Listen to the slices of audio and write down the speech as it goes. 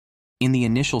In the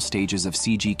initial stages of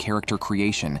CG character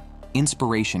creation,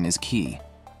 inspiration is key.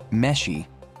 Meshy,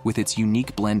 with its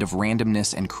unique blend of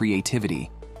randomness and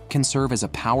creativity, can serve as a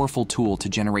powerful tool to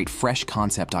generate fresh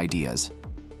concept ideas.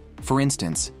 For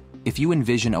instance, if you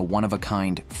envision a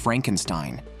one-of-a-kind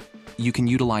Frankenstein, you can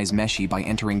utilize Meshy by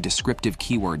entering descriptive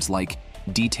keywords like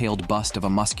detailed bust of a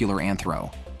muscular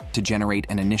anthro to generate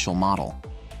an initial model.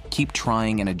 Keep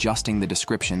trying and adjusting the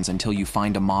descriptions until you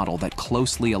find a model that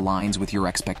closely aligns with your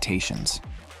expectations.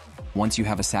 Once you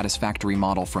have a satisfactory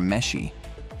model from Meshy,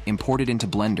 import it into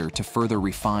Blender to further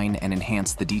refine and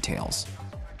enhance the details.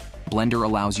 Blender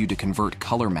allows you to convert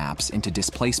color maps into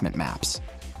displacement maps,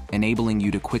 enabling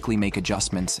you to quickly make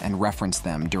adjustments and reference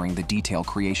them during the detail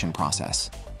creation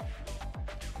process.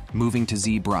 Moving to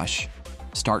ZBrush,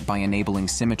 start by enabling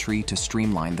symmetry to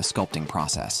streamline the sculpting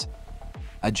process.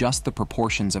 Adjust the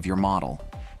proportions of your model,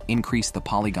 increase the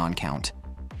polygon count,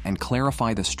 and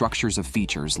clarify the structures of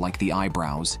features like the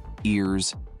eyebrows,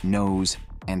 ears, nose,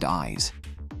 and eyes.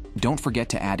 Don't forget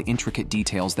to add intricate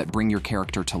details that bring your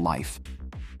character to life.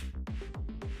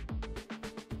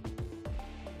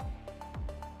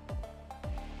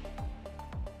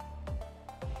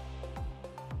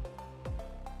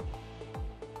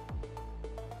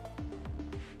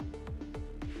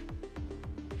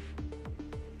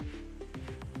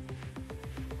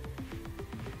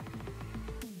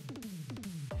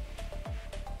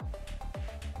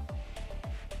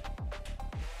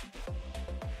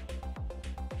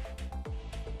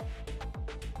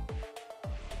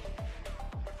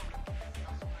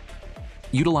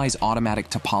 Utilize automatic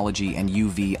topology and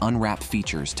UV unwrap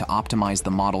features to optimize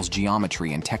the model's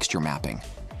geometry and texture mapping.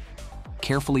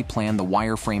 Carefully plan the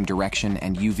wireframe direction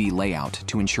and UV layout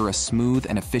to ensure a smooth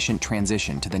and efficient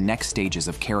transition to the next stages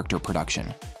of character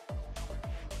production.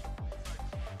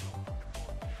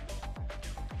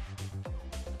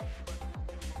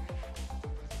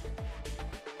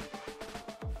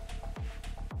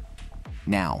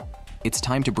 Now, it's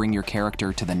time to bring your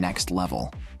character to the next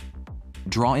level.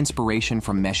 Draw inspiration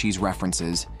from Meshy's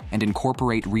references and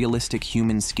incorporate realistic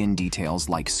human skin details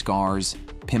like scars,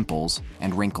 pimples,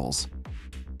 and wrinkles.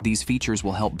 These features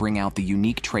will help bring out the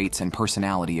unique traits and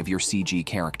personality of your CG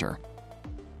character.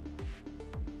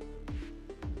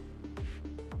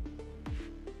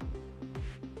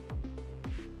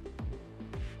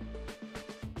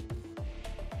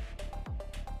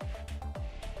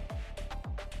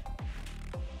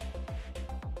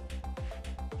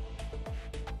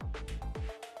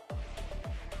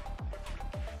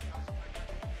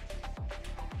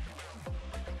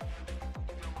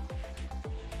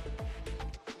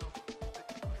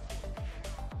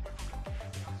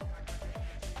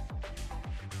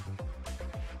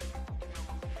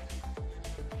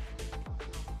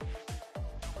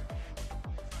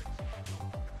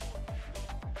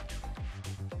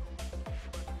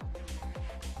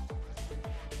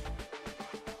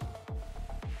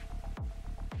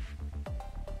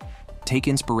 Take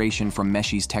inspiration from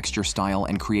Meshy's texture style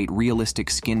and create realistic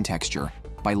skin texture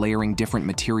by layering different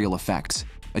material effects,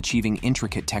 achieving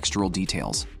intricate textural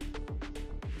details.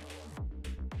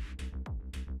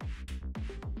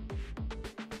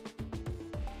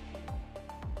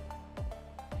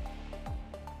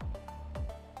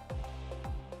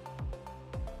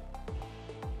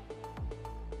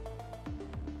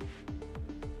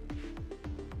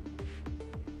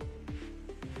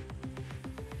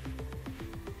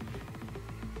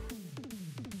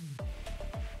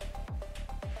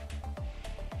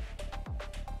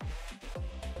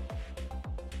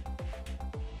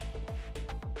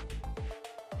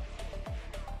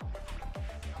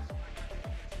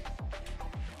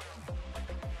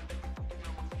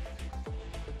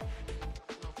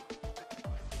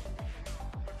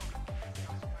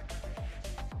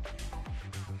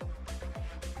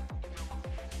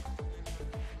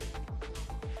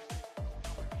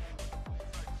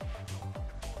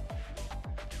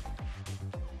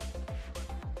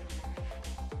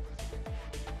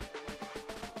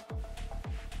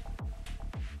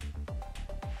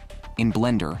 In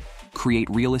Blender, create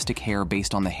realistic hair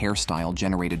based on the hairstyle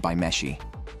generated by Meshy.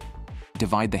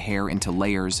 Divide the hair into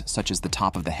layers such as the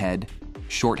top of the head,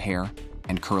 short hair,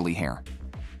 and curly hair.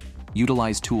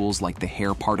 Utilize tools like the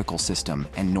hair particle system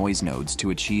and noise nodes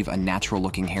to achieve a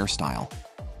natural-looking hairstyle.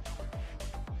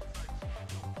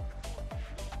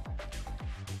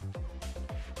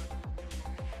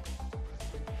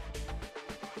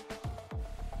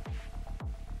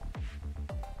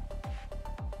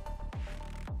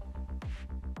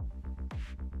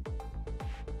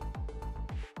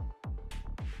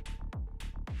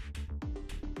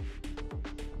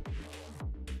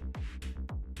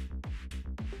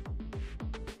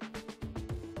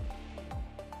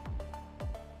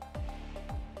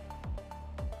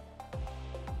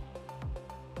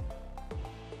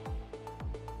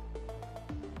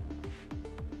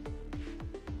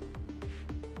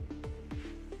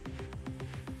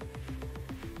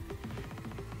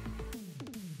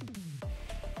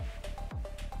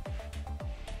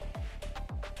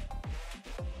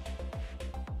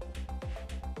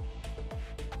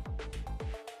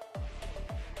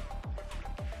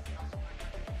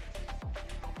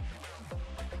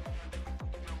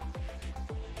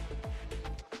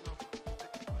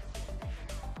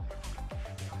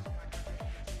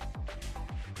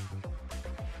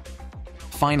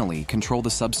 Finally, control the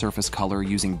subsurface color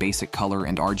using basic color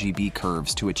and RGB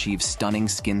curves to achieve stunning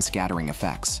skin scattering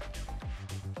effects.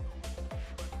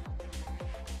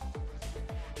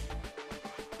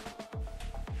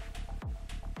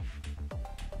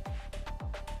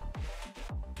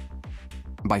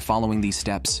 By following these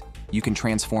steps, you can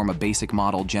transform a basic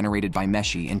model generated by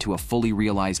Meshy into a fully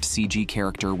realized CG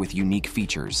character with unique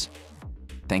features.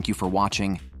 Thank you for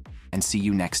watching, and see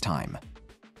you next time.